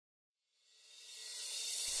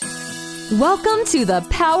Welcome to the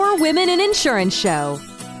Power Women in Insurance Show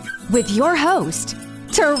with your host,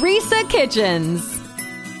 Teresa Kitchens.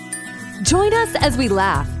 Join us as we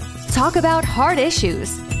laugh, talk about hard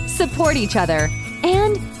issues, support each other,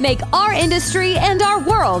 and make our industry and our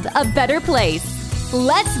world a better place.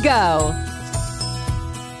 Let's go.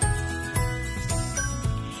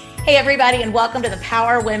 Hey, everybody, and welcome to the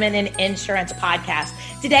Power Women in Insurance podcast.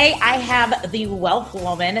 Today, I have the wealth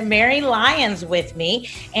woman, Mary Lyons, with me,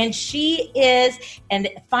 and she is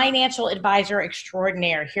a financial advisor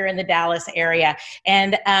extraordinaire here in the Dallas area.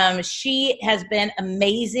 And she has been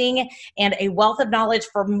amazing and a wealth of knowledge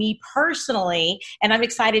for me personally. And I'm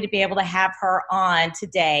excited to be able to have her on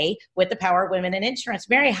today with the Power Women in Insurance.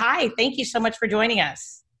 Mary, hi. Thank you so much for joining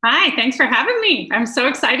us. Hi, thanks for having me. I'm so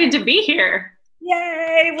excited to be here.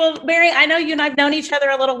 Yay. Well, Mary, I know you and I've known each other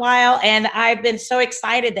a little while, and I've been so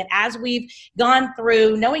excited that as we've gone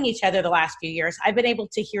through knowing each other the last few years, I've been able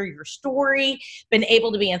to hear your story, been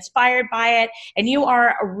able to be inspired by it. And you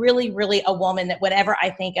are really a woman that whenever I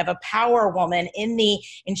think of a power woman in the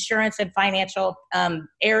insurance and financial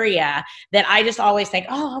area, that I just always think,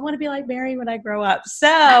 oh, I want to be like Mary when I grow up. So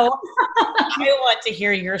I want to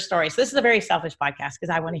hear your story. So this is a very selfish podcast because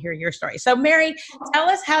I want to hear your story. So Mary, tell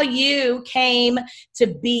us how you came to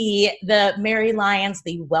be the Mary Lyons,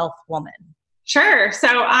 the wealth woman. Sure. So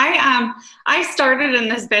I started in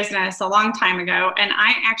this business a long time ago, and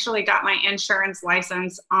I actually got my insurance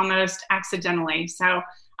license almost accidentally. So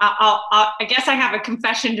I guess I have a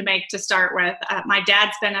confession to make to start with. My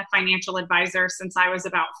dad's been a financial advisor since I was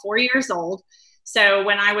about 4 years old. So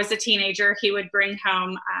when I was a teenager, he would bring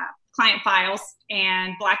home client files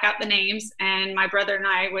and black out the names, and my brother and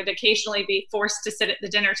I would occasionally be forced to sit at the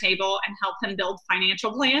dinner table and help him build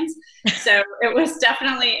financial plans. So it was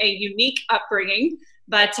definitely a unique upbringing,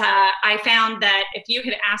 but I found that if you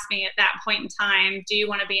had asked me at that point in time, do you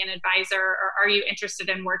want to be an advisor or are you interested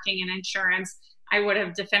in working in insurance, I would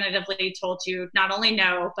have definitively told you not only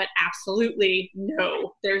no, but absolutely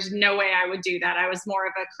no. There's no way I would do that. I was more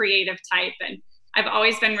of a creative type, and I've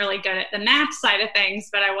always been really good at the math side of things,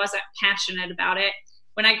 but I wasn't passionate about it.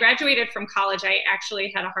 When I graduated from college, I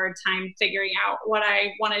actually had a hard time figuring out what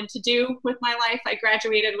I wanted to do with my life. I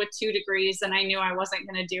graduated with 2 degrees, and I knew I wasn't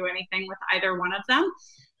going to do anything with either one of them.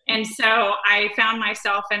 And so I found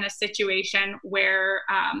myself in a situation where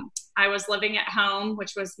I was living at home,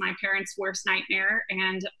 which was my parents' worst nightmare,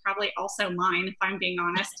 and probably also mine, if I'm being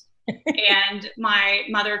honest. And my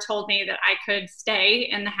mother told me that I could stay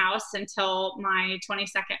in the house until my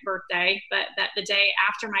 22nd birthday, but that the day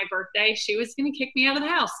after my birthday, she was going to kick me out of the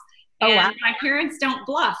house. And wow. My parents don't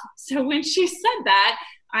bluff. So when she said that,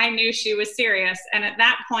 I knew she was serious. And at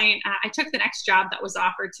that point, I took the next job that was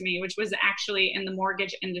offered to me, which was actually in the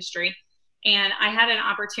mortgage industry. And I had an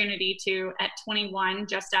opportunity to, at 21,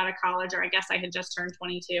 just out of college, or I guess I had just turned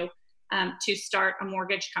 22, to start a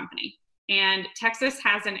mortgage company. And Texas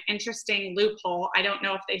has an interesting loophole. I don't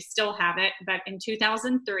know if they still have it, but in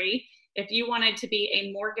 2003, if you wanted to be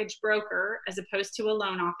a mortgage broker as opposed to a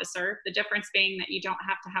loan officer, the difference being that you don't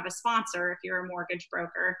have to have a sponsor if you're a mortgage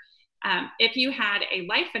broker. If you had a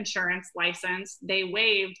life insurance license, they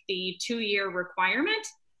waived the 2-year requirement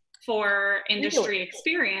for industry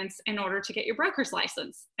experience in order to get your broker's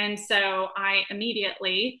license. And so I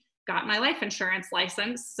immediately got my life insurance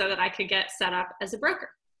license so that I could get set up as a broker.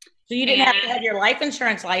 So you didn't have to have your life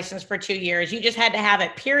insurance license for 2 years. You just had to have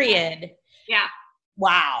it, period. Yeah.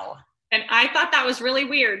 Wow. And I thought that was really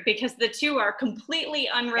weird because the two are completely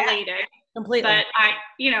unrelated. Yeah, completely. But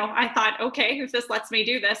I thought, okay, if this lets me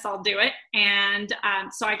do this, I'll do it. And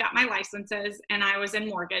so I got my licenses and I was in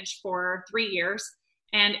mortgage for 3 years.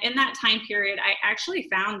 And in that time period, I actually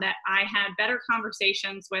found that I had better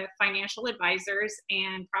conversations with financial advisors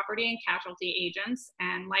and property and casualty agents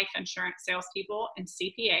and life insurance salespeople and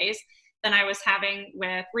CPAs than I was having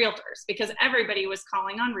with realtors, because everybody was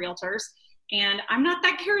calling on realtors. And I'm not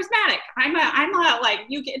that charismatic. I'm like,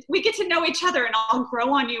 we get to know each other and I'll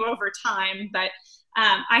grow on you over time. But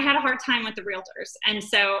I had a hard time with the realtors. And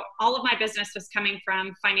so all of my business was coming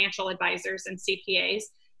from financial advisors and CPAs.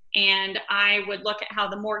 And I would look at how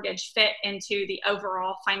the mortgage fit into the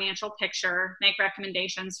overall financial picture, make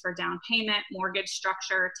recommendations for down payment, mortgage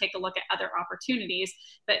structure, take a look at other opportunities.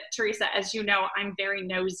 But Teresa, as you know, I'm very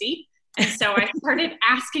nosy. And so I started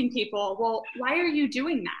asking people, well, why are you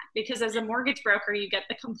doing that? Because as a mortgage broker, you get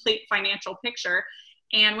the complete financial picture.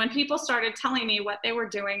 And when people started telling me what they were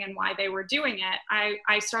doing and why they were doing it,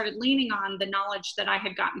 I started leaning on the knowledge that I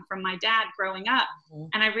had gotten from my dad growing up. Mm-hmm.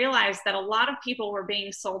 And I realized that a lot of people were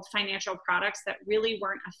being sold financial products that really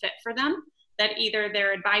weren't a fit for them, that either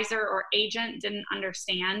their advisor or agent didn't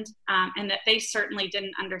understand, and that they certainly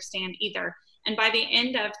didn't understand either. And by the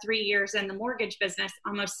end of 3 years in the mortgage business,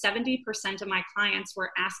 almost 70% of my clients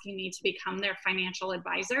were asking me to become their financial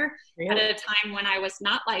advisor at a time when I was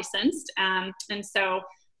not licensed. And so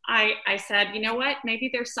I said, you know what,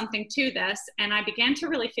 maybe there's something to this. And I began to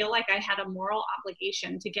really feel like I had a moral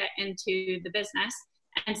obligation to get into the business.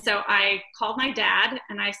 And so I called my dad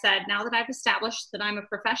and I said, now that I've established that I'm a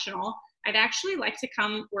professional, I'd actually like to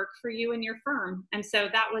come work for you and your firm. And so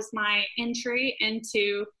that was my entry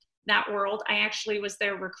into that world. I actually was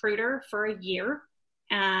their recruiter for a year.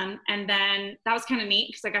 And then that was kind of neat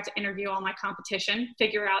because I got to interview all my competition,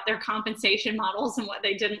 figure out their compensation models and what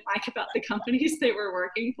they didn't like about the companies they were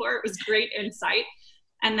working for. It was great insight.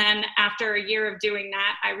 And then after a year of doing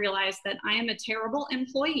that, I realized that I am a terrible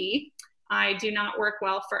employee. I do not work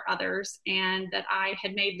well for others, and that I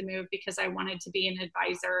had made the move because I wanted to be an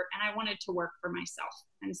advisor and I wanted to work for myself.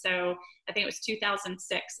 And so I think it was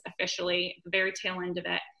 2006 officially, the very tail end of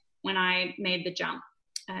it, when I made the jump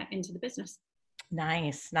into the business.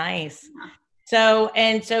 Nice. So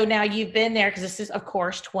now you've been there because this is, of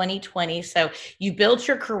course, 2020. So you built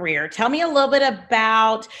your career. Tell me a little bit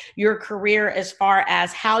about your career as far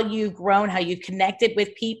as how you've grown, how you've connected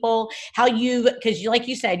with people, because like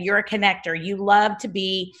you said, you're a connector. You love to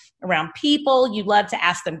be around people. You love to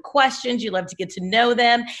ask them questions. You love to get to know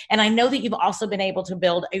them. And I know that you've also been able to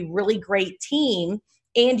build a really great team.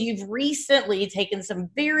 And you've recently taken some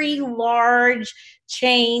very large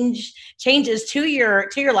changes to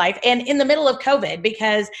your life, and in the middle of COVID,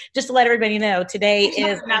 because just to let everybody know, today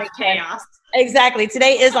is chaos. Exactly.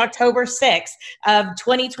 Today is October 6th of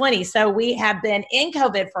 2020. So we have been in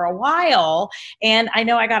COVID for a while. And I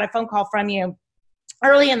know I got a phone call from you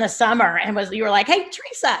early in the summer and you were like, hey,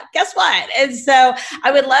 Teresa, guess what? And so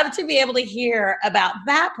I would love to be able to hear about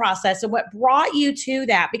that process and what brought you to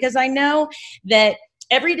that, because I know that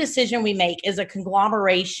every decision we make is a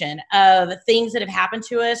conglomeration of things that have happened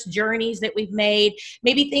to us, journeys that we've made,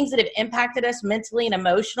 maybe things that have impacted us mentally and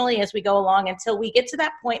emotionally as we go along, until we get to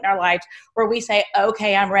that point in our lives where we say,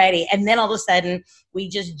 okay, I'm ready. And then all of a sudden we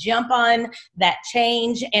just jump on that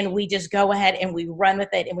change and we just go ahead and we run with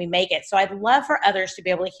it and we make it. So I'd love for others to be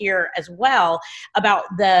able to hear as well about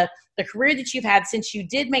the career that you've had since you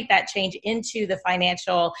did make that change into the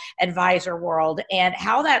financial advisor world, and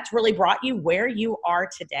how that's really brought you where you are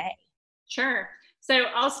today. Sure. So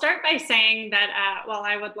I'll start by saying that while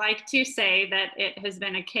I would like to say that it has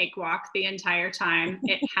been a cakewalk the entire time,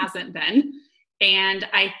 it hasn't been. And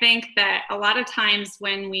I think that a lot of times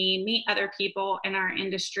when we meet other people in our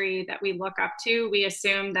industry that we look up to, we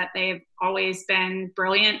assume that they've always been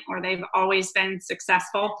brilliant or they've always been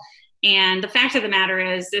successful. And the fact of the matter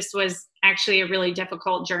is, this was actually a really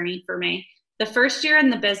difficult journey for me. The first year in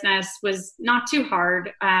the business was not too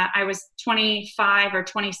hard. I was 25 or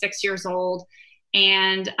 26 years old.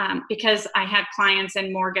 And because I had clients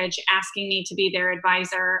in mortgage asking me to be their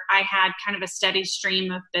advisor, I had kind of a steady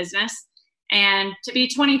stream of business. And to be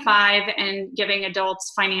 25 and giving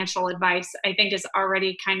adults financial advice, I think is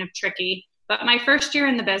already kind of tricky. But my first year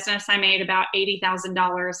in the business, I made about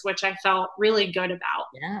 $80,000, which I felt really good about.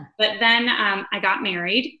 Yeah. But then I got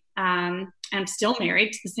married. I'm still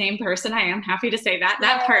married to the same person. I am happy to say that.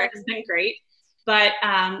 That part has been great. But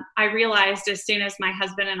I realized as soon as my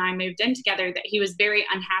husband and I moved in together that he was very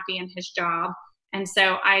unhappy in his job. And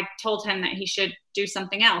so I told him that he should do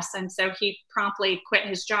something else. And so he promptly quit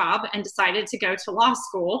his job and decided to go to law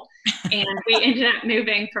school. And we ended up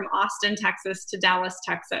moving from Austin, Texas to Dallas,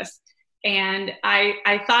 Texas. And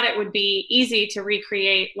I thought it would be easy to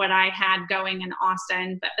recreate what I had going in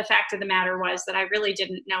Austin. But the fact of the matter was that I really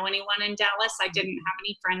didn't know anyone in Dallas. I didn't have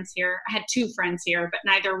any friends here. I had 2 friends here, but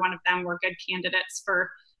neither one of them were good candidates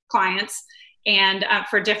for clients, and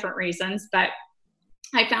for different reasons. But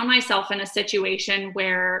I found myself in a situation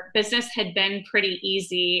where business had been pretty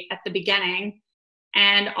easy at the beginning,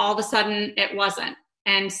 and all of a sudden it wasn't.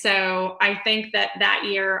 And so I think that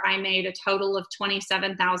year I made a total of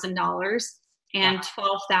 $27,000, and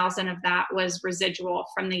 $12,000 of that was residual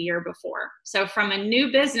from the year before. So from a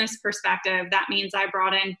new business perspective, that means I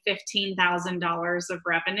brought in $15,000 of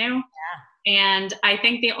revenue. Yeah. And I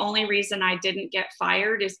think the only reason I didn't get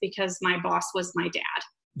fired is because my boss was my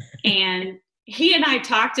dad. And he and I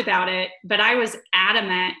talked about it, but I was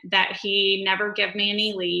adamant that he never give me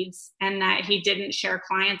any leads and that he didn't share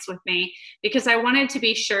clients with me, because I wanted to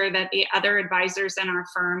be sure that the other advisors in our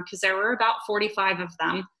firm, because there were about 45 of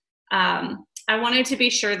them, I wanted to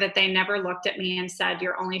be sure that they never looked at me and said,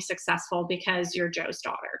 you're only successful because you're Joe's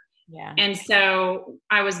daughter. Yeah. And so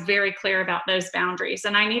I was very clear about those boundaries.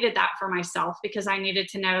 And I needed that for myself because I needed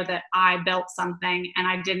to know that I built something and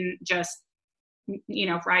I didn't just,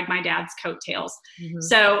 ride my dad's coattails. Mm-hmm.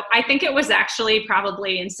 So I think it was actually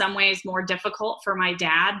probably in some ways more difficult for my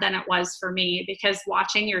dad than it was for me, because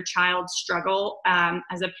watching your child struggle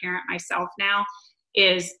as a parent myself now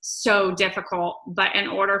is so difficult. But in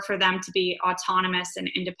order for them to be autonomous and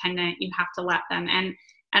independent, you have to let them.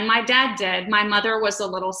 And my dad did. My mother was a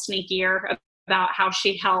little sneakier about how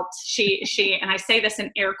she helped. She, and I say this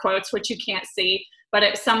in air quotes, which you can't see, but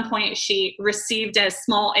at some point she received a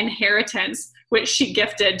small inheritance, which she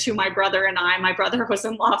gifted to my brother and I. My brother was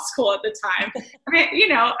in law school at the time.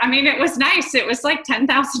 It was nice. It was like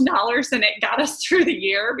 $10,000 and it got us through the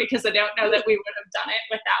year, because I don't know that we would have done it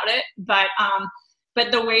without it.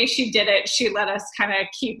 But the way she did it, she let us kind of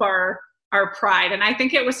keep our pride. And I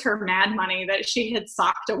think it was her mad money that she had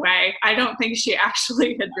socked away. I don't think she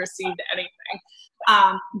actually had received anything.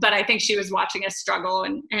 But I think she was watching us struggle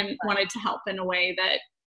and wanted to help in a way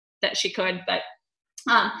that she could. But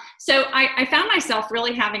so I found myself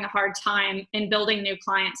really having a hard time in building new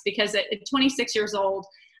clients, because at 26 years old,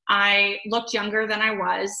 I looked younger than I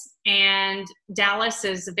was, and Dallas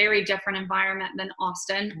is a very different environment than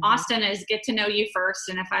Austin. Mm-hmm. Austin is get to know you first,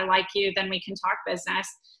 and if I like you, then we can talk business.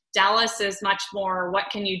 Dallas is much more, what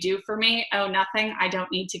can you do for me? Oh, nothing. I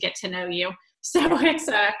don't need to get to know you. So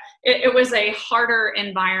it was a harder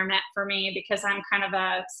environment for me, because I'm kind of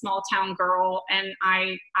a small town girl, and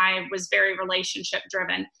I was very relationship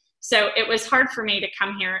driven. So it was hard for me to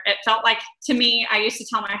come here. It felt like, to me, I used to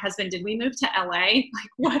tell my husband, did we move to LA?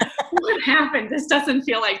 Like, what happened? This doesn't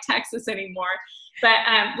feel like Texas anymore. But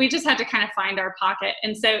we just had to kind of find our pocket.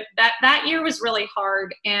 And so that year was really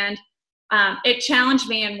hard. And it challenged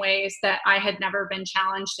me in ways that I had never been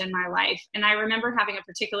challenged in my life. And I remember having a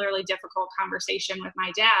particularly difficult conversation with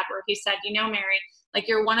my dad, where he said, Mary, like,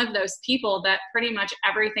 you're one of those people that pretty much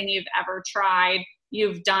everything you've ever tried,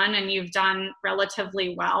 you've done, and you've done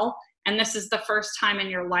relatively well. And this is the first time in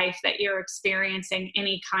your life that you're experiencing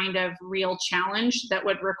any kind of real challenge that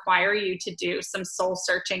would require you to do some soul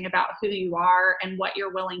searching about who you are and what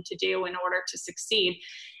you're willing to do in order to succeed.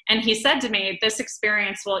 And he said to me, this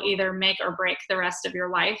experience will either make or break the rest of your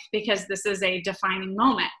life, because this is a defining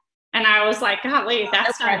moment. And I was like, golly,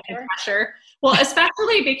 that's not any pressure. Well,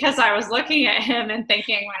 especially because I was looking at him and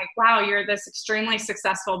thinking, like, wow, you're this extremely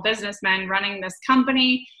successful businessman running this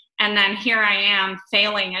company. And then here I am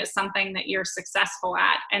failing at something that you're successful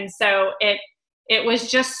at. And so it was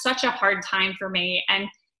just such a hard time for me. And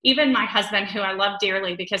even my husband, who I love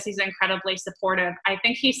dearly because he's incredibly supportive, I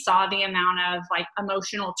think he saw the amount of like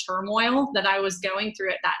emotional turmoil that I was going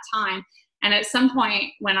through at that time. And at some point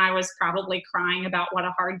when I was probably crying about what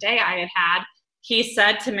a hard day I had had, he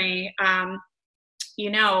said to me,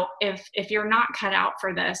 if you're not cut out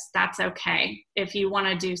for this, that's okay. If you want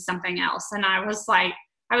to do something else. And I was like,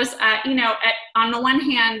 on the one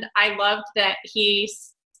hand, I loved that he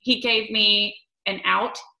gave me an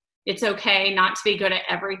out. It's okay not to be good at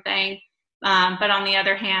everything. But on the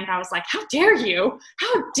other hand, I was like, how dare you?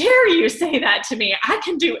 How dare you say that to me? I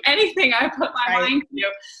can do anything I put my mind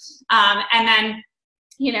to. And then,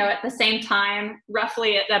 at the same time,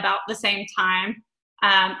 roughly at about the same time,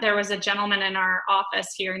 there was a gentleman in our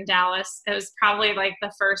office here in Dallas. It was probably like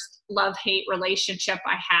the first love-hate relationship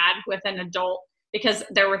I had with an adult, because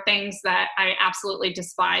there were things that I absolutely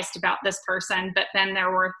despised about this person, but then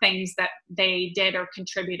there were things that they did or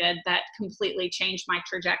contributed that completely changed my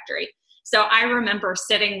trajectory. So I remember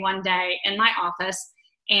sitting one day in my office,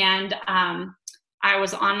 and I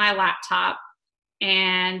was on my laptop,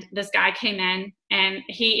 and this guy came in, and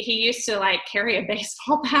he used to like carry a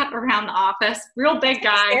baseball bat around the office, real big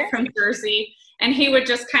guy from Jersey. And he would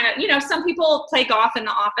just kind of, some people play golf in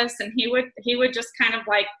the office, and he would just kind of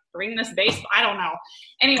like bring this baseball. I don't know.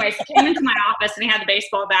 Anyways, he came into my office, and he had the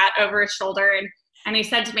baseball bat over his shoulder. And he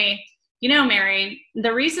said to me, Mary,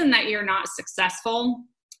 the reason that you're not successful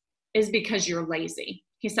is because you're lazy.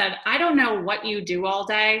 He said, I don't know what you do all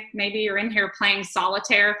day. Maybe you're in here playing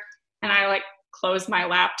solitaire. And I like closed my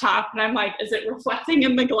laptop, and I'm like, is it reflecting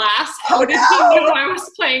in the glass? How did he know I was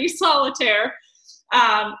playing solitaire?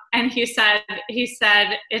 And he said,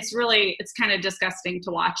 it's kind of disgusting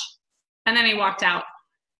to watch. And then he walked out,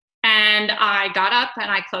 and I got up and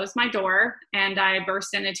I closed my door, and I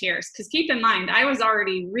burst into tears. Cause keep in mind, I was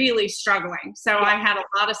already really struggling. So I had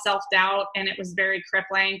a lot of self-doubt, and it was very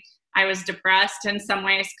crippling. I was depressed in some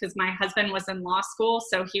ways because my husband was in law school,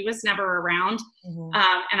 so he was never around. Mm-hmm.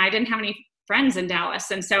 And I didn't have any friends in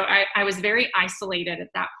Dallas. And so I was very isolated at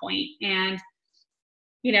that point. And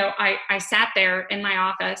I sat there in my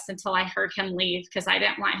office until I heard him leave because I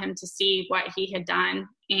didn't want him to see what he had done.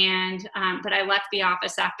 And, but I left the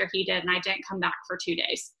office after he did, and I didn't come back for 2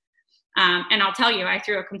 days. And I'll tell you, I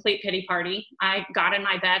threw a complete pity party. I got in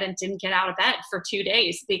my bed and didn't get out of bed for 2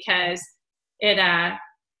 days because I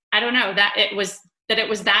don't know, that it was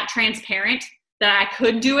that transparent that I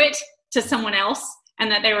could do it to someone else,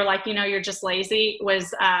 and that they were like, you're just lazy,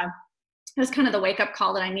 was kind of the wake up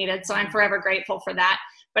call that I needed. So I'm forever grateful for that.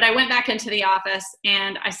 But I went back into the office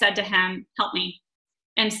and I said to him, help me.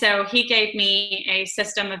 And so he gave me a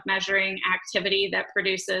system of measuring activity that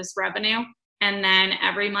produces revenue. And then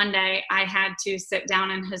every Monday I had to sit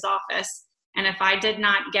down in his office. And if I did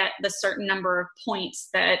not get the certain number of points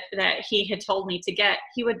that he had told me to get,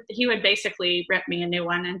 he would basically rip me a new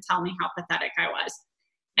one and tell me how pathetic I was.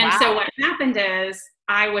 And So what happened is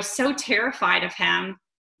I was so terrified of him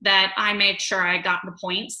that I made sure I got the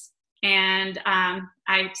points, and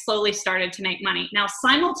I slowly started to make money. Now,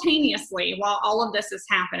 simultaneously, while all of this is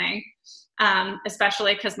happening,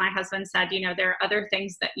 especially because my husband said, there are other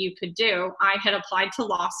things that you could do, I had applied to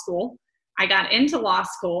law school. I got into law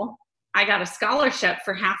school. I got a scholarship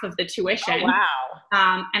for half of the tuition. Oh,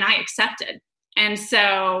 wow. And I accepted. And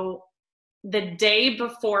so the day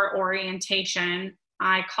before orientation,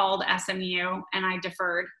 I called SMU and I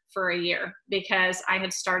deferred for a year because I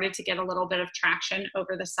had started to get a little bit of traction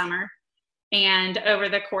over the summer. And over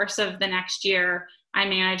the course of the next year, I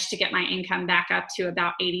managed to get my income back up to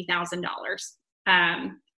about $80,000.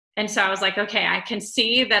 And so I was like, okay, I can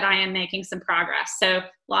see that I am making some progress. So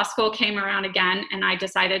law school came around again, and I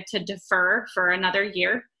decided to defer for another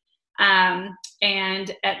year.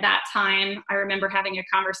 And at that time, I remember having a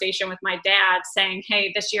conversation with my dad saying,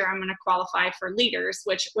 hey, this year I'm going to qualify for leaders,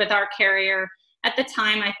 which with our carrier at the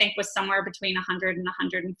time, I think was somewhere between $100,000 and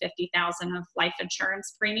 $150,000 of life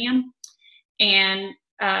insurance premium. And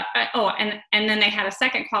and then they had a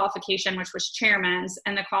second qualification, which was chairman's,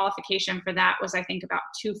 and the qualification for that was, I think, about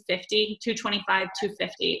 $225,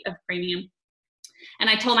 $250 of premium. And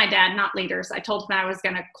I told my dad, not leaders, I told him I was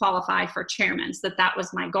going to qualify for chairman's, that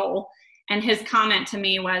was my goal. And his comment to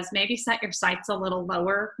me was, maybe set your sights a little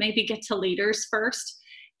lower, maybe get to leaders first.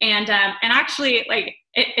 And actually, like,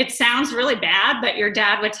 it sounds really bad, but your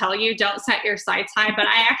dad would tell you, don't set your sights high. But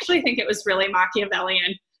I actually think it was really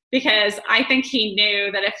Machiavellian, because I think he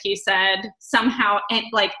knew that if he said somehow,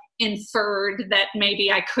 like, inferred that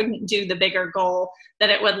maybe I couldn't do the bigger goal, that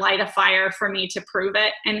it would light a fire for me to prove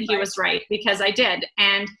it. And he was right, because I did.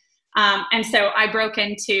 And so I broke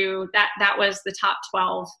into that was the top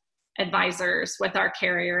 12 advisors with our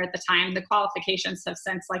carrier at the time. The qualifications have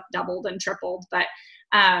since like doubled and tripled, but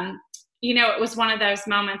it was one of those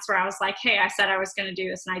moments where I was like, hey, I said I was going to do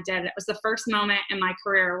this, and I did. It was the first moment in my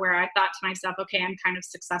career where I thought to myself, okay, I'm kind of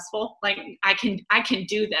successful. Like, I can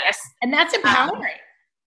do this. And that's empowering.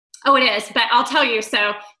 Oh, it is. But I'll tell you,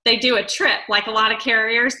 so they do a trip, like a lot of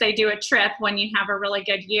carriers, they do a trip when you have a really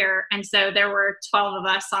good year. And so there were 12 of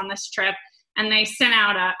us on this trip, and they sent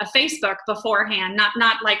out a Facebook beforehand,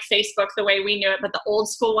 not like Facebook the way we knew it, but the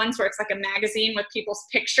old school ones where it's like a magazine with people's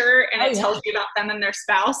picture, and it tells you about them and their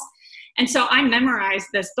spouse. And so I memorized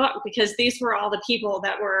this book because these were all the people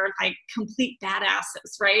that were like complete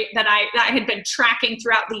badasses, right? That I had been tracking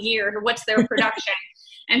throughout the year. What's their production?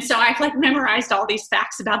 And so I've like memorized all these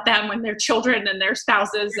facts about them and their children and their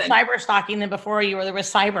spouses. And cyber stalking them before there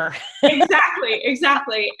was cyber.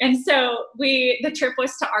 Exactly. And so the trip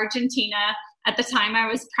was to Argentina. At the time I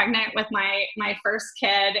was pregnant with my first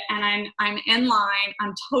kid, and I'm in line.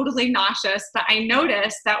 I'm totally nauseous, but I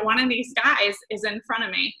noticed that one of these guys is in front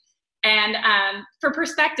of me. And for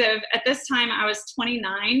perspective, at this time I was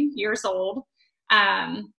 29 years old.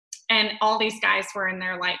 And all these guys were in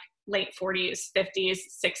their like late 40s, 50s,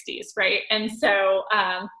 60s, right? And so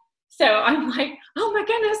I'm like, oh my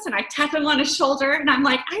goodness. And I tap him on his shoulder, and I'm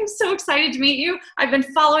like, I'm so excited to meet you. I've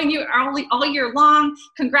been following you all year long.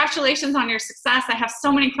 Congratulations on your success. I have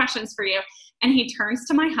so many questions for you. And he turns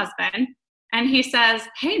to my husband and he says,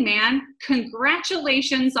 hey man,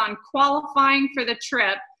 congratulations on qualifying for the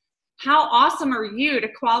trip. How awesome are you to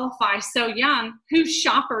qualify so young? Whose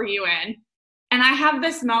shop are you in? And I have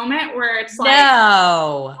this moment where it's like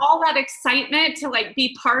all that excitement to like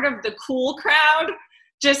be part of the cool crowd,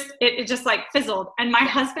 it just like fizzled. And my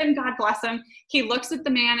husband, God bless him, he looks at the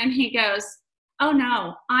man and he goes, oh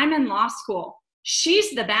no, I'm in law school.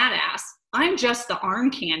 She's the badass. I'm just the arm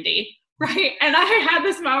candy. Right. And I had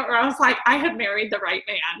this moment where I was like, I have married the right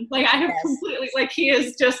man. Like I have completely, like, he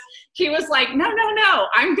was like, no,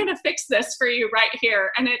 I'm going to fix this for you right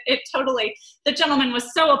here. And it totally, the gentleman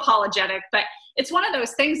was so apologetic, but it's one of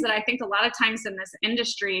those things that I think a lot of times in this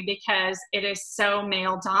industry, because it is so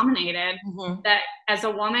male dominated, that as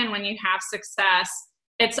a woman, when you have success,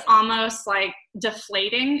 it's almost like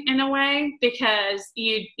deflating in a way, because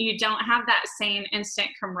you don't have that same instant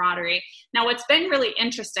camaraderie. Now, what's been really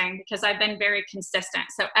interesting, because I've been very consistent.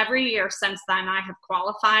 So every year since then, I have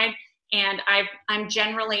qualified, and I'm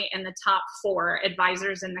generally in the top 4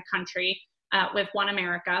 advisors in the country with One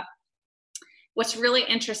America. What's really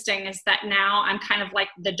interesting is that now I'm kind of like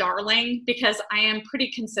the darling, because I am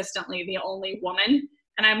pretty consistently the only woman.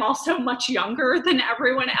 And I'm also much younger than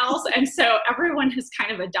everyone else. And so everyone has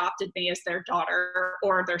kind of adopted me as their daughter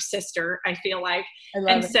or their sister, I feel like.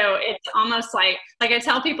 So it's almost like I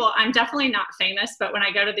tell people, I'm definitely not famous, but when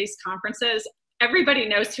I go to these conferences, everybody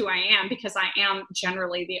knows who I am, because I am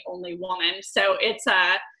generally the only woman. So it's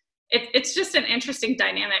just an interesting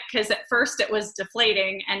dynamic, because at first it was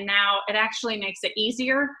deflating, and now it actually makes it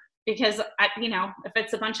easier, because if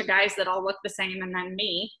it's a bunch of guys that all look the same and then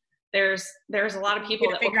me, there's a lot of people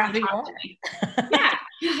that will come talk to me. Yeah,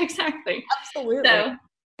 exactly. Absolutely. So,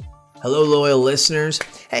 hello, loyal listeners.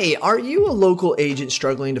 Hey, are you a local agent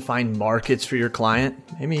struggling to find markets for your client?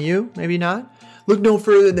 Maybe you, maybe not. Look no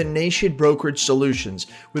further than Nation Brokerage Solutions.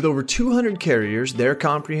 With over 200 carriers, their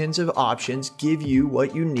comprehensive options give you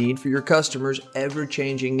what you need for your customers'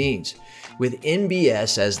 ever-changing needs. With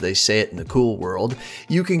NBS, as they say it in the cool world,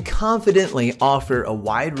 you can confidently offer a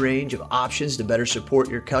wide range of options to better support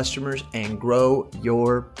your customers and grow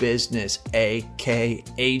your business, aka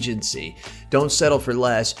agency. Don't settle for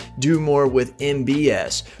less. Do more with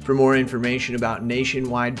NBS. For more information about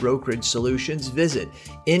nationwide brokerage solutions, visit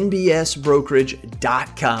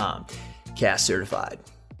nbsbrokerage.com. CAS certified.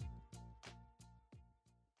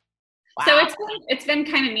 Wow. So it's been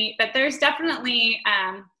kind of neat, but there's definitely,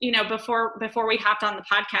 before we hopped on the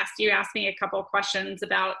podcast, you asked me a couple of questions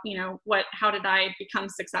about, how did I become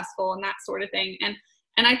successful and that sort of thing. And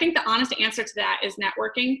I think the honest answer to that is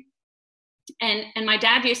networking. And my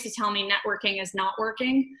dad used to tell me networking is not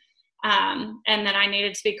working, and that I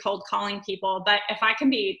needed to be cold calling people. But if I can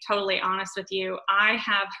be totally honest with you, I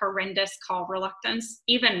have horrendous call reluctance.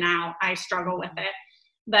 Even now, I struggle with it.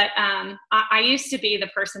 But I used to be the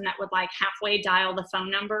person that would halfway dial the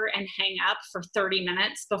phone number and hang up for 30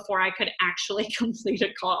 minutes before I could actually complete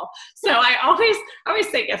a call. So I always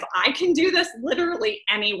think, if I can do this, literally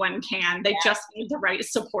anyone can. They just need the right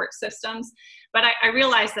support systems. But I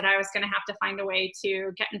realized that I was going to have to find a way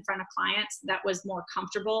to get in front of clients that was more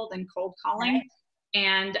comfortable than cold calling. Right.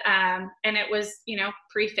 And it was,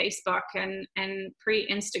 pre-Facebook and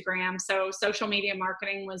pre-Instagram. So social media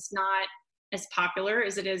marketing was not as popular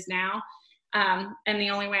as it is now. And the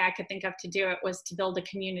only way I could think of to do it was to build a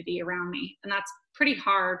community around me. And that's pretty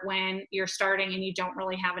hard when you're starting and you don't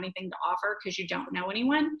really have anything to offer because you don't know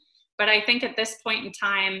anyone. But I think at this point in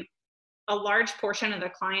time, a large portion of the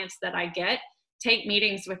clients that I get take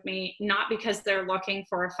meetings with me, not because they're looking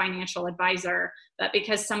for a financial advisor, but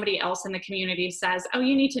because somebody else in the community says, oh,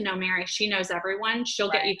 you need to know Mary. She knows everyone.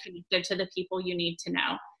 She'll get you connected to the people you need to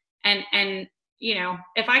know. And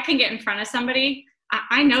if I can get in front of somebody,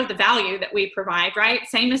 I know the value that we provide, right?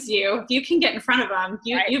 Same as you. If you can get in front of them,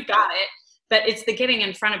 you've got it. But it's the getting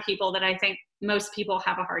in front of people that I think most people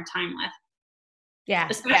have a hard time with. Yeah.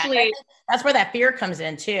 Especially that's where that fear comes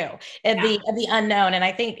in too, of the unknown. And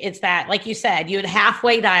I think it's that, like you said, you would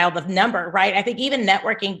halfway dial the number, right? I think even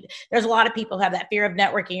networking, there's a lot of people who have that fear of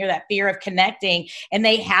networking or that fear of connecting, and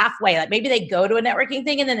they halfway, maybe they go to a networking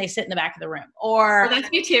thing and then they sit in the back of the room. Or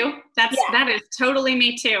that's me too. That is totally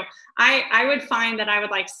me too. I would find that I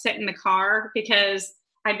would sit in the car because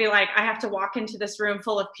I'd be like, I have to walk into this room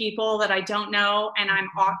full of people that I don't know, and I'm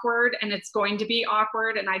awkward, and it's going to be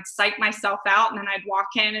awkward, and I'd psych myself out, and then I'd walk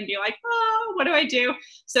in and be like, oh, what do I do?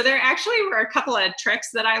 So there actually were a couple of tricks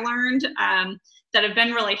that I learned that have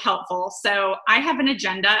been really helpful. So I have an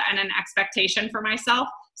agenda and an expectation for myself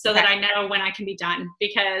so that I know when I can be done,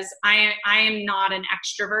 because I am not an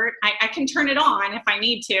extrovert. I can turn it on if I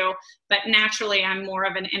need to, but naturally I'm more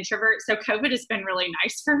of an introvert. So COVID has been really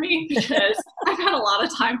nice for me because I've had a lot of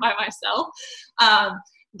time by myself.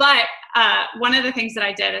 But one of the things that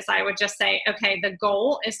I did is I would just say, okay, the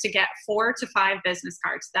goal is to get 4 to 5 business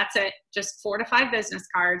cards. That's it. Just 4 to 5 business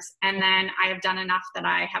cards. And then I have done enough that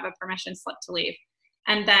I have a permission slip to leave.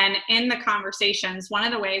 And then in the conversations, one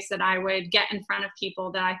of the ways that I would get in front of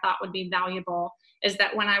people that I thought would be valuable is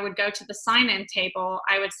that when I would go to the sign-in table,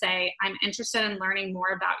 I would say, I'm interested in learning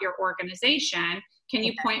more about your organization. Can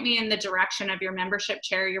you point me in the direction of your membership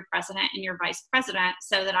chair, your president, and your vice president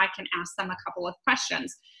so that I can ask them a couple of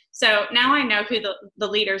questions? So now I know who the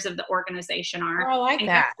leaders of the organization are. Oh, I like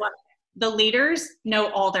that. the leaders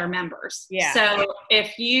know all their members. Yeah. So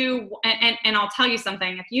if you, and I'll tell you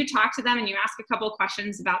something, if you talk to them and you ask a couple of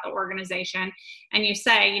questions about the organization and you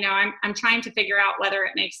say, I'm trying to figure out whether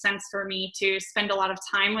it makes sense for me to spend a lot of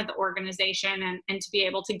time with the organization and to be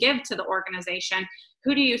able to give to the organization,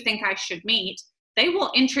 who do you think I should meet? They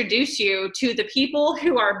will introduce you to the people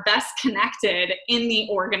who are best connected in the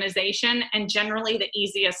organization and generally the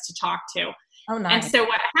easiest to talk to. Oh, nice. And so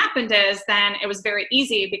what happened is then it was very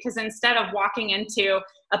easy because instead of walking into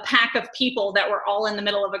a pack of people that were all in the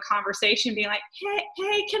middle of a conversation being like,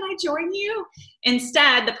 hey, can I join you?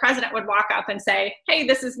 Instead, the president would walk up and say, hey,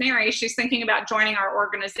 this is Mary. She's thinking about joining our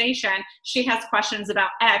organization. She has questions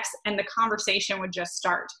about X, and the conversation would just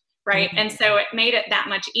start, right? Mm-hmm. And so it made it that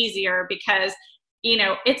much easier because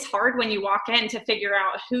it's hard when you walk in to figure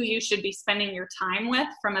out who you should be spending your time with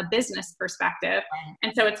from a business perspective.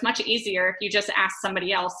 And so it's much easier if you just ask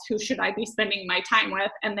somebody else, who should I be spending my time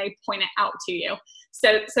with? And they point it out to you.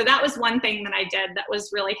 So that was one thing that I did that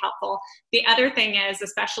was really helpful. The other thing is,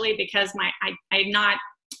 especially because I'm not,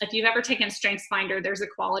 if you've ever taken StrengthsFinder, there's a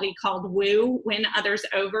quality called WOO, win others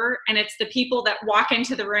over. And it's the people that walk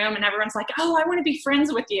into the room and everyone's like, oh, I want to be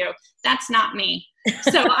friends with you. That's not me.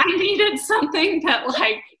 So I needed something that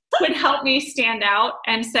would help me stand out.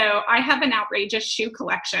 And so I have an outrageous shoe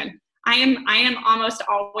collection. I am almost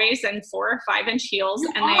always in 4 or 5 inch heels.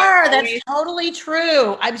 That's totally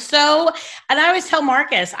true. And I always tell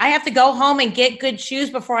Marcus, I have to go home and get good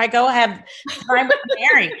shoes before I go have time with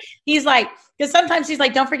Mary. He's like, because sometimes he's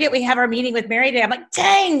like, don't forget we have our meeting with Mary today. I'm like,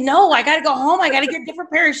 dang, no, I got to go home. I got to get a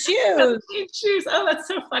different pair of shoes. Oh, that's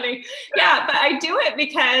so funny. Yeah, but I do it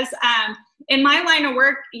because in my line of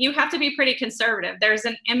work, you have to be pretty conservative. There's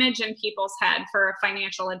an image in people's head for a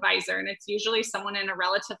financial advisor, and it's usually someone in a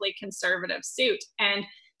relatively conservative suit. And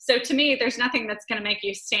so to me, there's nothing that's going to make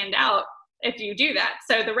you stand out if you do that.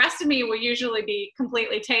 So the rest of me will usually be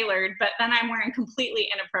completely tailored, but then I'm wearing completely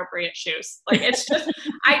inappropriate shoes. It's just,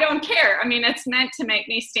 I don't care. I mean, it's meant to make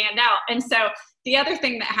me stand out. And so the other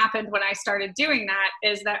thing that happened when I started doing that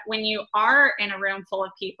is that when you are in a room full of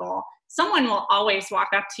people, someone will always walk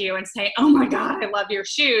up to you and say, oh my God, I love your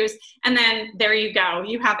shoes. And then there you go.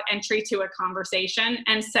 You have entry to a conversation.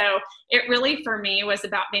 And so it really, for me, was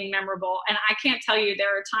about being memorable. And I can't tell you, there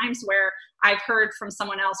are times where I've heard from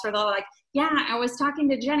someone else where they're like, yeah, I was talking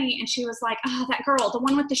to Jenny and she was like, oh, that girl, the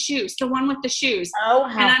one with the shoes. Oh,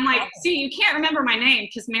 and I'm like, see, you can't remember my name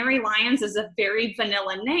because Mary Lyons is a very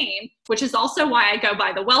vanilla name, which is also why I go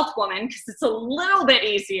by the Wealth Woman, because it's a little bit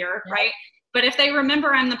easier, right? But if they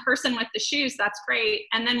remember I'm the person with the shoes, that's great.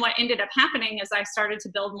 And then what ended up happening is I started to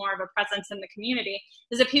build more of a presence in the community,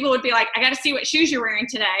 is that people would be like, I got to see what shoes you're wearing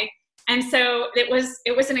today. And so it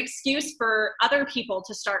was an excuse for other people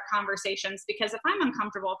to start conversations, because if I'm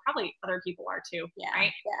uncomfortable, probably other people are too,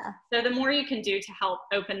 right? Yeah. So the more you can do to help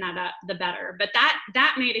open that up, the better. But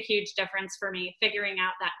that made a huge difference for me, figuring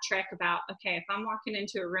out that trick about, okay, if I'm walking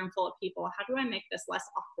into a room full of people, how do I make this less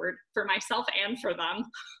awkward for myself and for them?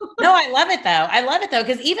 No, I love it though.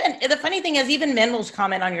 Because even the funny thing is, even men will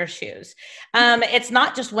comment on your shoes. It's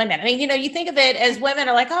not just women. I mean, you think of it as women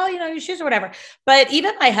are like, oh, your shoes or whatever. But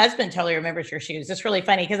even my husband totally remembers your shoes. It's really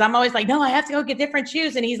funny because I'm always like, no, I have to go get different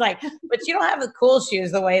shoes. And he's like, but you don't have the cool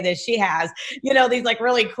shoes the way that she has, these like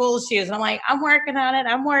really cool shoes. And I'm like, I'm working on it.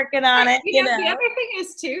 The other thing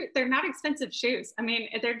is too, they're not expensive shoes. I mean,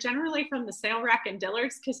 they're generally from the sale rack and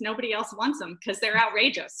Dillard's because nobody else wants them because they're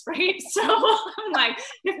outrageous, right? So I'm like,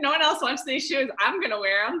 if no one else wants these shoes, I'm going to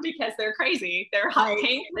wear them because they're crazy. They're hot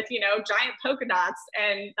pink with, giant polka dots,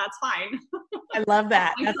 and that's fine. I love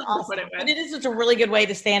that. That's awesome. And it is just a really good way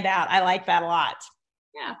to stand out. I like that a lot.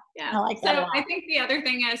 Yeah. I like that a lot. I think the other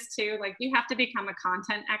thing is too, you have to become a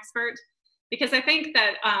content expert, because I think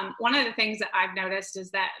that one of the things that I've noticed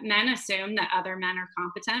is that men assume that other men are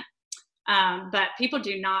competent. But people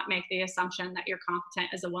do not make the assumption that you're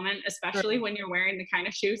competent as a woman, especially when you're wearing the kind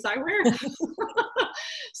of shoes I wear.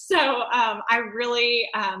 So I really,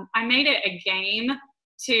 I made it a game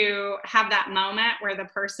to have that moment where the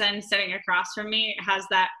person sitting across from me has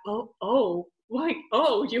that, oh,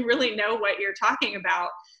 you really know what you're talking about.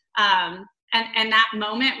 And that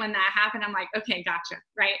moment when that happened, I'm like, okay, gotcha,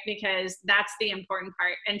 right? Because that's the important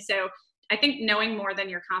part. And so I think knowing more than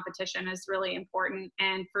your competition is really important.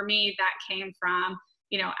 And for me, that came from,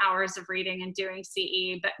 hours of reading and doing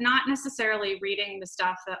CE, but not necessarily reading the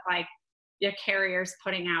stuff that the carrier's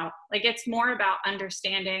putting out. It's more about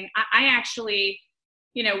understanding. I actually,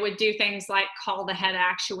 would do things like call the head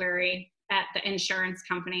actuary at the insurance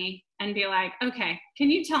company and be like, okay, can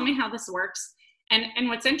you tell me how this works? And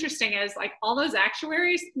what's interesting is like all those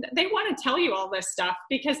actuaries, they want to tell you all this stuff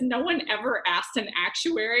because no one ever asked an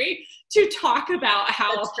actuary to talk about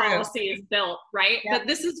how That's a policy is built, right? Yep. But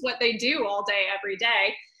this is what they do all day, every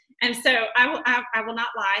day. And so I will not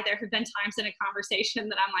lie. There have been times in a conversation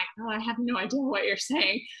that I'm like, oh, I have no idea what you're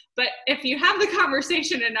saying. But if you have the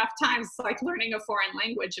conversation enough times, it's like learning a foreign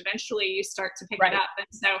language. Eventually you start to pick it up. And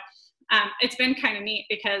so it's been kind of neat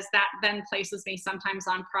because that then places me sometimes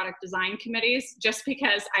on product design committees just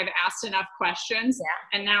because I've asked enough questions.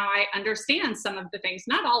 Yeah. And now I understand some of the things,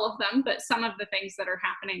 not all of them, but some of the things that are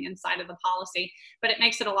happening inside of the policy. But it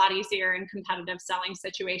makes it a lot easier in competitive selling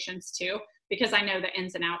situations too, because I know the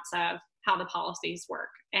ins and outs of how the policies work.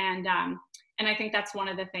 And I think that's one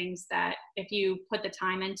of the things that if you put the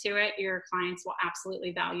time into it, your clients will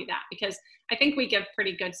absolutely value that, because I think we give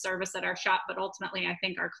pretty good service at our shop, but ultimately I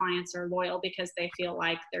think our clients are loyal because they feel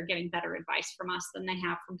like they're getting better advice from us than they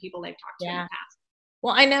have from people they've talked to in the past.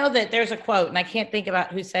 Well, I know that there's a quote, and I can't think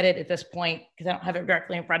about who said it at this point because I don't have it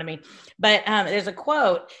directly in front of me, but there's a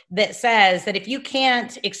quote that says that if you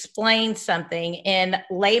can't explain something in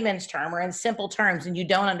layman's term or in simple terms and you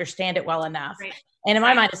don't understand it well enough, right. And in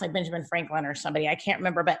my mind, it's like Benjamin Franklin or somebody, I can't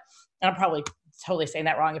remember, but I'm probably totally saying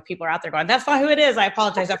that wrong. If people are out there going, that's not who it is, I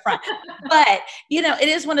apologize up front. But, it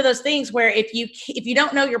is one of those things where if you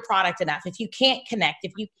don't know your product enough, if you can't connect,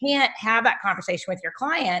 if you can't have that conversation with your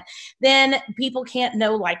client, then people can't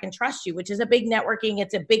know, like, and trust you, which is a big networking.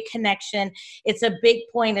 It's a big connection. It's a big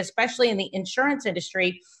point, especially in the insurance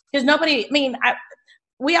industry, because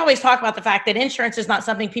we always talk about the fact that insurance is not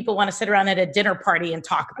something people want to sit around at a dinner party and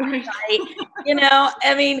talk about, right?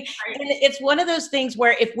 It's one of those things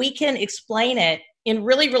where if we can explain it in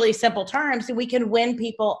really, really simple terms, we can win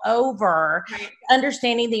people over, right,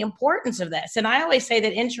 understanding the importance of this. And I always say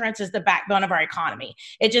that insurance is the backbone of our economy.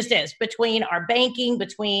 It just is, between our banking,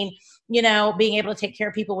 between being able to take care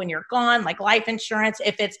of people when you're gone, like life insurance,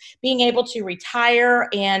 if it's being able to retire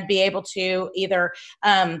and be able to either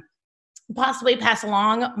possibly pass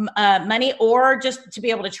along money, or just to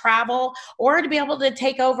be able to travel, or to be able to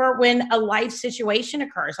take over when a life situation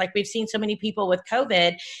occurs. Like we've seen so many people with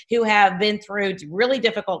COVID who have been through really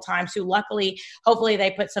difficult times, who luckily, hopefully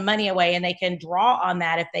they put some money away and they can draw on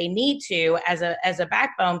that if they need to as a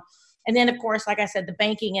backbone. And then, of course, like I said, the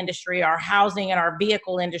banking industry, our housing and our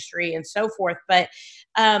vehicle industry and so forth. But,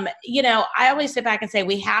 I always sit back and say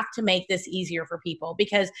we have to make this easier for people,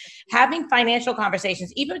 because having financial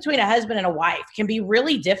conversations, even between a husband and a wife, can be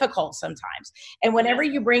really difficult sometimes. And whenever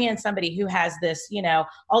you bring in somebody who has this,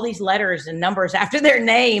 all these letters and numbers after their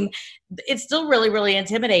name, it's still really, really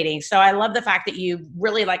intimidating. So I love the fact that you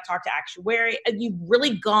really talk to actuary. You've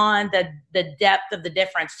really gone the depth of the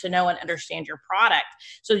difference to know and understand your product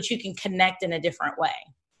so that you can connect in a different way.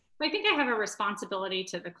 I think I have a responsibility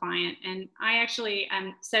to the client, and I actually,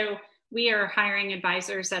 so we are hiring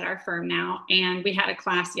advisors at our firm now, and we had a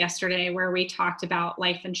class yesterday where we talked about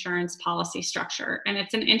life insurance policy structure, and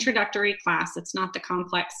it's an introductory class. It's not the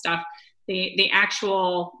complex stuff. The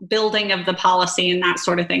actual building of the policy and that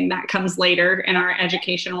sort of thing, that comes later in our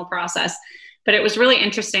educational process. But it was really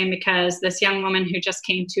interesting because this young woman who just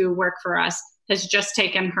came to work for us has just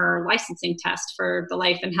taken her licensing test for the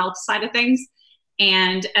life and health side of things.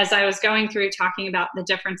 And as I was going through talking about the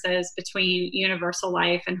differences between universal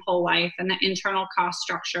life and whole life and the internal cost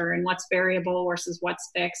structure and what's variable versus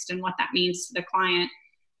what's fixed and what that means to the client,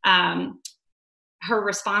 her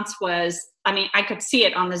response was, I could see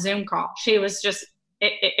it on the Zoom call. She was just,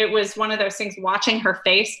 it was one of those things, watching her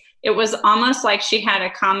face. It was almost like she had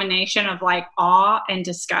a combination of awe and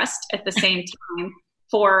disgust at the same time.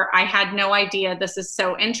 I had no idea, this is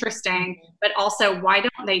so interesting, but also, why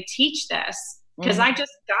don't they teach this? Because I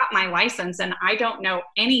just got my license and I don't know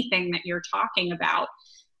anything that you're talking about.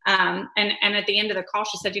 And at the end of the call,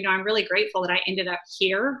 she said, I'm really grateful that I ended up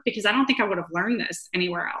here, because I don't think I would have learned this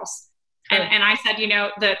anywhere else. Sure. And I said,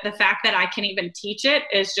 the fact that I can even teach it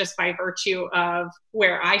is just by virtue of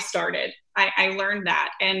where I started. I learned that,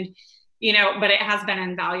 and, but it has been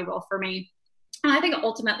invaluable for me. And I think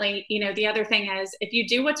ultimately, the other thing is, if you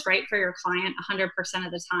do what's right for your client 100%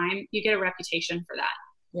 of the time, you get a reputation for that.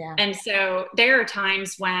 Yeah. And so there are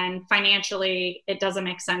times when financially it doesn't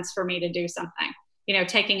make sense for me to do something.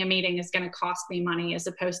 Taking a meeting is going to cost me money as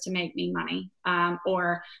opposed to make me money.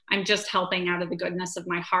 Or I'm just helping out of the goodness of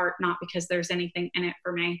my heart, not because there's anything in it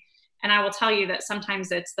for me. And I will tell you that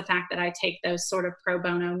sometimes it's the fact that I take those sort of pro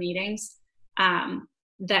bono meetings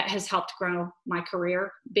that has helped grow my career,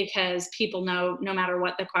 because people know no matter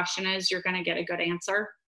what the question is, you're going to get a good answer.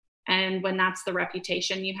 And when that's the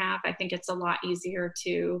reputation you have, I think it's a lot easier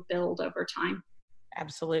to build over time.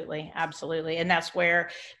 Absolutely. Absolutely. And that's where,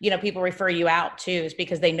 people refer you out too, is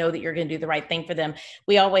because they know that you're going to do the right thing for them.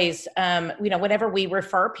 We always, whenever we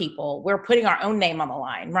refer people, we're putting our own name on the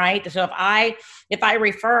line, right? So if I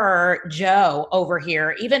refer Joe over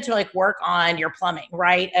here, even to like work on your plumbing,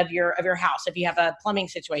 right, of your house, if you have a plumbing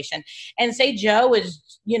situation, and say Joe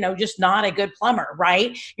is, just not a good plumber,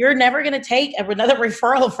 right? You're never going to take another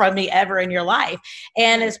referral from me ever in your life.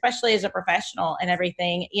 And especially as a professional and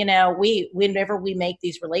everything, whenever we make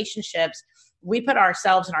these relationships, we put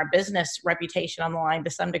ourselves and our business reputation on the line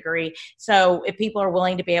to some degree. So if people are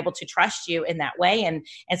willing to be able to trust you in that way and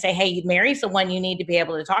say, hey, Mary's the one you need to be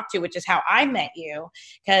able to talk to, which is how I met you.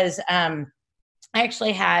 Because I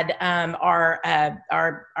actually had our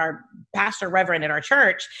pastor reverend at our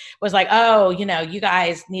church was like, oh, you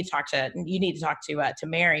guys need to talk to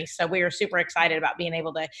Mary. So we were super excited about being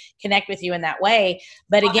able to connect with you in that way.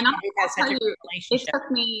 But again, we've had such a great relationship. It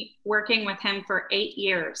took me working with him for 8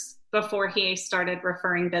 years before he started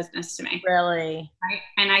referring business to me. Really? Right.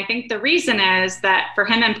 And I think the reason is that for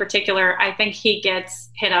him in particular, I think he gets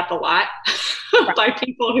hit up a lot by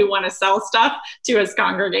people who want to sell stuff to his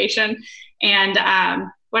congregation. And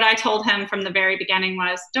what I told him from the very beginning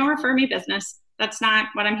was, don't refer me business. That's not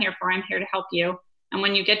what I'm here for. I'm here to help you. And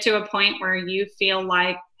when you get to a point where you feel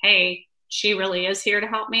like, hey, she really is here to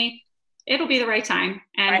help me, it'll be the right time.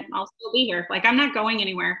 And I'll still be here. Like, I'm not going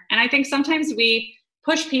anywhere. And I think sometimes we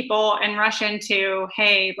push people and rush into,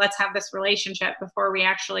 hey, let's have this relationship before we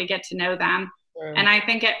actually get to know them. And I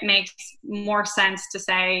think it makes more sense to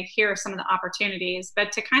say, here are some of the opportunities,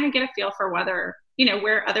 but to kind of get a feel for whether,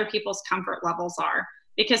 where other people's comfort levels are,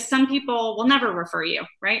 because some people will never refer you,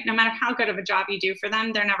 right? No matter how good of a job you do for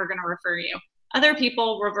them, they're never going to refer you. Other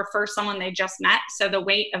people will refer someone they just met. So the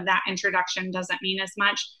weight of that introduction doesn't mean as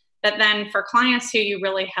much. But then for clients who you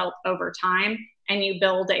really help over time and you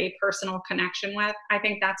build a personal connection with, I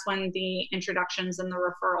think that's when the introductions and the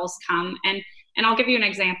referrals come. And I'll give you an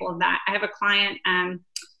example of that. I have a client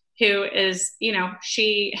who is,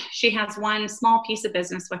 she has one small piece of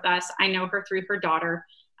business with us. I know her through her daughter,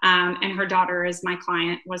 and her daughter was my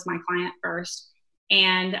client first.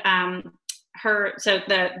 And so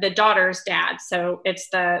the daughter's dad, so it's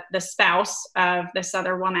the spouse of this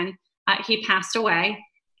other woman, he passed away,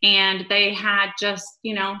 and they had just,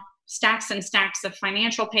 stacks and stacks of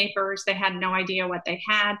financial papers. They had no idea what they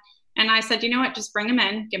had. And I said, you know what, just bring them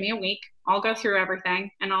in, give me a week. I'll go through everything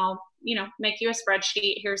and I'll, make you a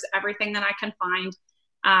spreadsheet. Here's everything that I can find.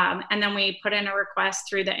 And then we put in a request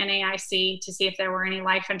through the NAIC to see if there were any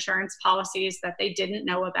life insurance policies that they didn't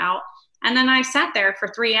know about. And then I sat there for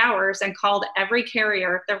 3 hours and called every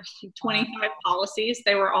carrier. There were 25 policies.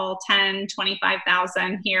 They were all 10,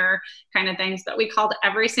 25,000 here kind of things. But we called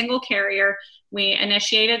every single carrier. We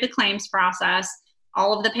initiated the claims process.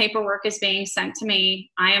 All of the paperwork is being sent to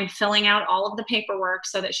me. I am filling out all of the paperwork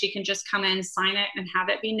so that she can just come in, sign it, and have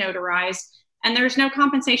it be notarized. And there's no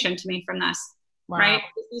compensation to me from this, right?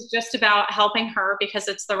 This is just about helping her because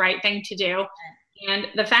it's the right thing to do. And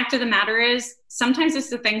the fact of the matter is, sometimes it's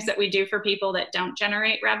the things that we do for people that don't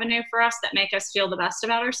generate revenue for us that make us feel the best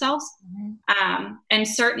about ourselves. Mm-hmm. And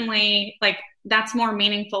certainly, like, that's more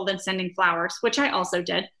meaningful than sending flowers, which I also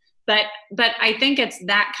did. But I think it's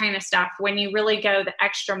that kind of stuff when you really go the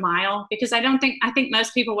extra mile, because I think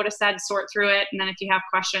most people would have said, sort through it. And then if you have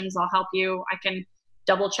questions, I'll help you. I can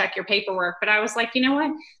double check your paperwork. But I was like, you know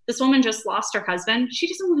what? This woman just lost her husband. She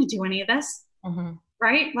doesn't want to do any of this. Mm-hmm.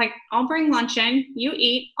 Right? Like, I'll bring lunch in, you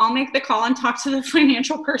eat, I'll make the call and talk to the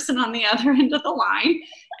financial person on the other end of the line.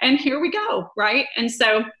 And here we go. Right. And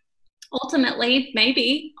so ultimately,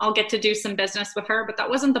 maybe I'll get to do some business with her, but that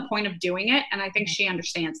wasn't the point of doing it. And I think she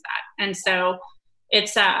understands that. And so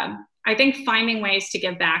it's, I think finding ways to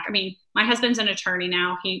give back. I mean, my husband's an attorney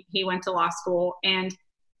now. He went to law school, and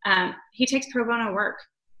he takes pro bono work,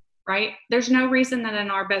 right? There's no reason that in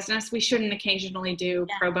our business, we shouldn't occasionally do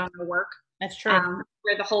pro bono work. That's true.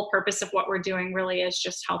 Where the whole purpose of what we're doing really is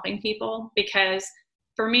just helping people. Because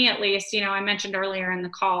for me, at least, I mentioned earlier in the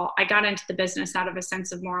call, I got into the business out of a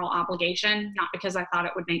sense of moral obligation, not because I thought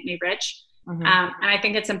it would make me rich. Mm-hmm. And I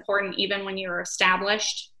think it's important, even when you're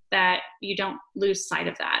established, that you don't lose sight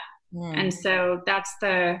of that. And so that's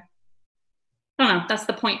the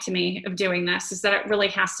point to me of doing this, is that it really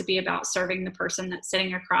has to be about serving the person that's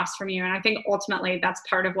sitting across from you. And I think ultimately that's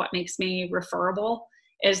part of what makes me referable,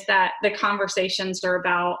 is that the conversations are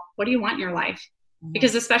about, what do you want in your life? Mm-hmm.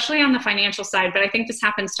 Because especially on the financial side, but I think this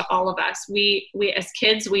happens to all of us. We as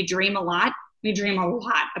kids, we dream a lot. We dream a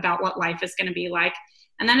lot about what life is going to be like.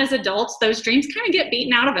 And then as adults, those dreams kind of get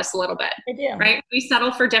beaten out of us a little bit. They do. Right? We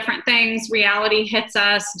settle for different things. Reality hits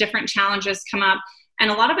us. Different challenges come up.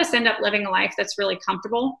 And a lot of us end up living a life that's really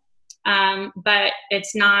comfortable, but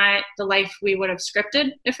it's not the life we would have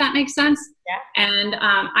scripted, if that makes sense. Yeah. And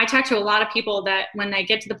I talk to a lot of people that when they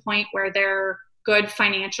get to the point where they're good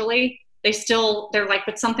financially, they're like,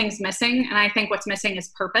 but something's missing. And I think what's missing is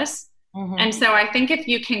purpose. Mm-hmm. And so I think if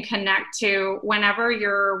you can connect to whenever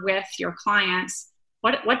you're with your clients,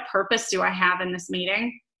 what purpose do I have in this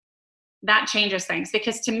meeting? That changes things.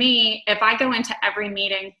 Because to me, if I go into every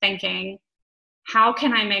meeting thinking, how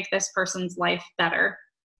can I make this person's life better?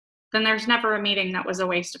 Then there's never a meeting that was a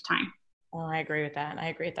waste of time. Oh, I agree with that. I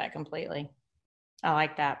agree with that completely. I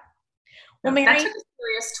like that. Well, Mary, that took a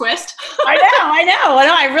serious twist. I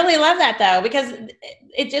know. I really love that though, because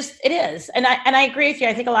it is. And I agree with you.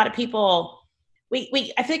 I think a lot of people,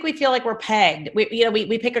 I think we feel like we're pegged.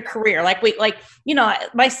 We pick a career.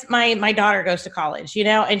 My daughter goes to college,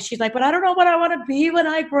 and she's like, but I don't know what I want to be when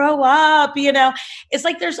I grow up. It's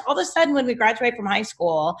like there's all of a sudden when we graduate from high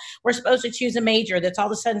school, we're supposed to choose a major that's all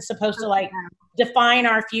of a sudden supposed to define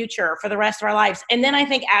our future for the rest of our lives. And then I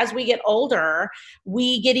think as we get older,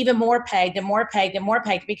 we get even more pegged and more pegged and more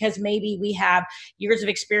pegged because maybe we have years of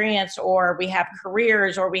experience or we have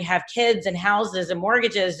careers or we have kids and houses and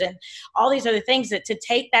mortgages and all these other things that to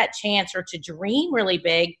take that chance or to dream really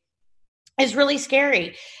big is really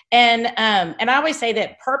scary. And I always say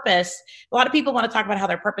that purpose, a lot of people want to talk about how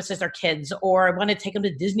their purpose is their kids or want to take them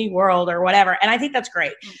to Disney World or whatever. And I think that's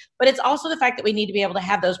great. But it's also the fact that we need to be able to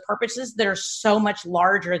have those purposes that are so much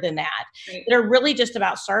larger than that, that are really just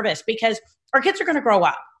about service because our kids are going to grow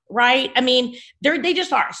up. Right? I mean, they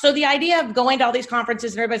just are. So the idea of going to all these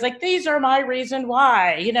conferences and everybody's like, these are my reason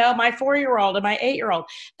why, my 4-year-old and my 8-year-old,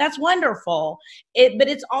 that's wonderful. But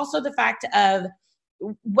it's also the fact of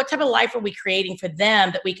what type of life are we creating for them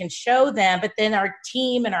that we can show them, but then our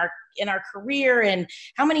team and in our career and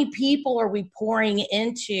how many people are we pouring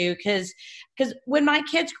into? Because when my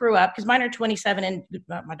kids grew up, because mine are 27 and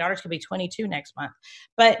my daughter's going to be 22 next month,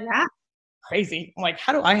 but yeah. Crazy. I'm like,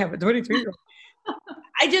 how do I have a 23-year-old?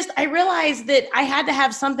 I realized that I had to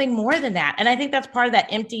have something more than that. And I think that's part of that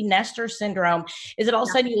empty nester syndrome is that all of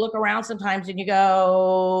a sudden you look around sometimes and you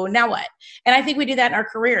go, now what? And I think we do that in our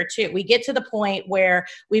career too. We get to the point where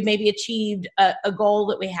we've maybe achieved a goal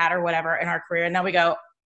that we had or whatever in our career. And now we go,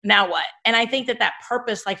 now what? And I think that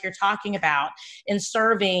purpose, like you're talking about in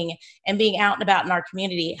serving and being out and about in our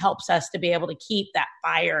community helps us to be able to keep that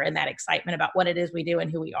fire and that excitement about what it is we do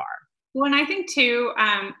and who we are. Well, and I think too,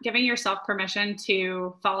 giving yourself permission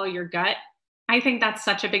to follow your gut, I think that's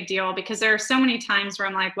such a big deal because there are so many times where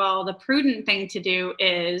I'm like, well, the prudent thing to do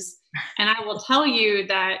is, and I will tell you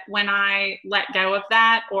that when I let go of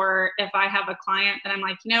that, or if I have a client that I'm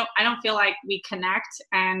like, I don't feel like we connect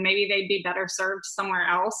and maybe they'd be better served somewhere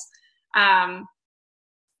else.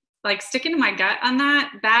 Like sticking to my gut on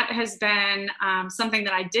that has been something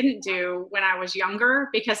that I didn't do when I was younger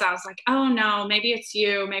because I was like, oh no, maybe it's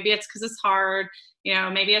you. Maybe it's because it's hard.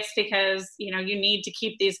 Maybe it's because, you need to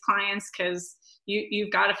keep these clients because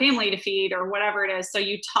you've got a family to feed or whatever it is. So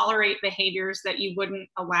you tolerate behaviors that you wouldn't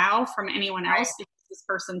allow from anyone else because this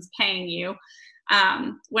person's paying you.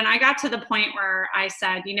 When I got to the point where I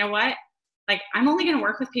said, you know what, like I'm only going to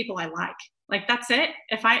work with people I like. Like, that's it.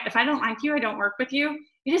 If I don't like you, I don't work with you.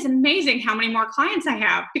 It is amazing how many more clients I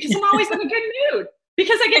have because I'm always in a good mood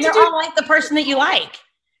because I get to do all like the person that you like.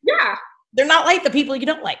 Yeah. They're not like the people you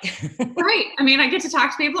don't like. Right. I mean, I get to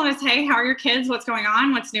talk to people and say, hey, how are your kids? What's going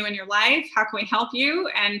on? What's new in your life? How can we help you?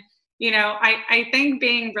 And, I think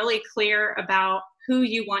being really clear about who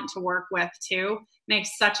you want to work with too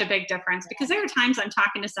makes such a big difference because there are times I'm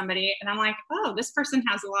talking to somebody and I'm like, oh, this person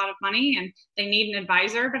has a lot of money and they need an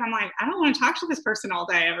advisor, but I'm like, I don't want to talk to this person all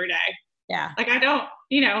day, every day. Yeah. Like I don't,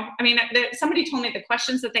 somebody told me the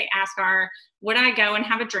questions that they ask are, would I go and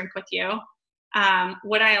have a drink with you?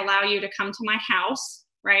 Would I allow you to come to my house?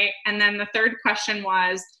 Right. And then the third question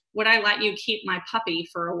was, would I let you keep my puppy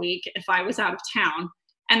for a week if I was out of town?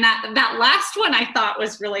 And that last one I thought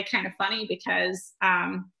was really kind of funny because,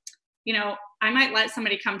 I might let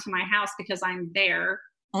somebody come to my house because I'm there,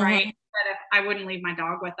 right? But if I wouldn't leave my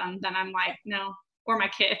dog with them, then I'm like, no. Or my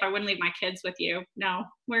kid, if I wouldn't leave my kids with you, no,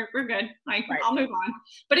 we're good. Like I'll move on.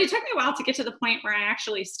 But it took me a while to get to the point where I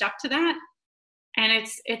actually stuck to that. And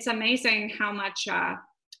it's amazing how much,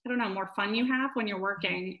 more fun you have when you're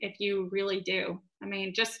working if you really do. I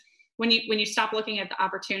mean, just when you stop looking at the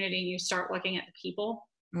opportunity, you start looking at the people,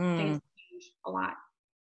 things change a lot.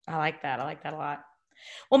 I like that a lot.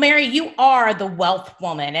 Well, Mary, you are the wealth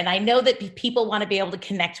woman, and I know that people want to be able to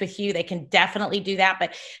connect with you. They can definitely do that,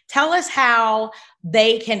 but tell us how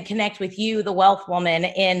they can connect with you, the wealth woman,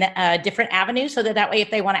 in different avenues, so that way,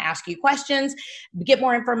 if they want to ask you questions, get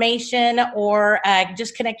more information, or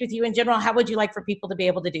just connect with you in general, how would you like for people to be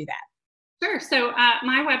able to do that? Sure. So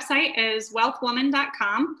my website is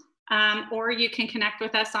wealthwoman.com. Or you can connect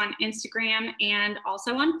with us on Instagram and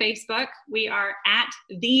also on Facebook. We are at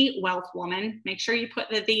The Wealth Woman. Make sure you put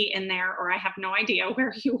the in there, or I have no idea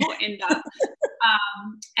where you will end up.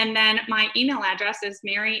 And then my email address is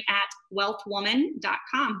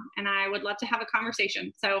mary@wealthwoman.com, and I would love to have a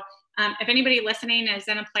conversation. So if anybody listening is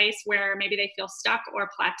in a place where maybe they feel stuck or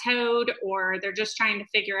plateaued, or they're just trying to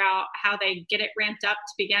figure out how they get it ramped up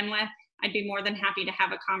to begin with, I'd be more than happy to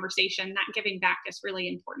have a conversation. That giving back is really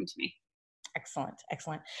important to me. Excellent.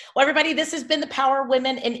 Excellent. Well, everybody, this has been the Power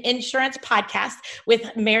Women in Insurance podcast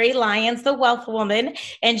with Mary Lyons, the wealth woman,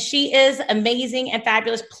 and she is amazing and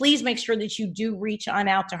fabulous. Please make sure that you do reach on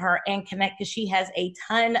out to her and connect, because she has a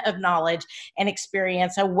ton of knowledge and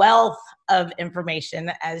experience, a wealth of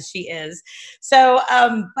information as she is. So,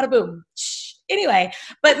 bada boom. Anyway,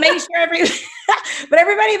 but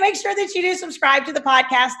everybody make sure that you do subscribe to the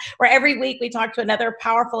podcast, where every week we talk to another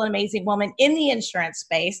powerful and amazing woman in the insurance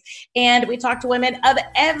space. And we talk to women of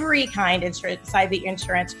every kind inside the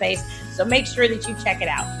insurance space. So make sure that you check it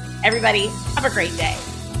out. Everybody, have a great day.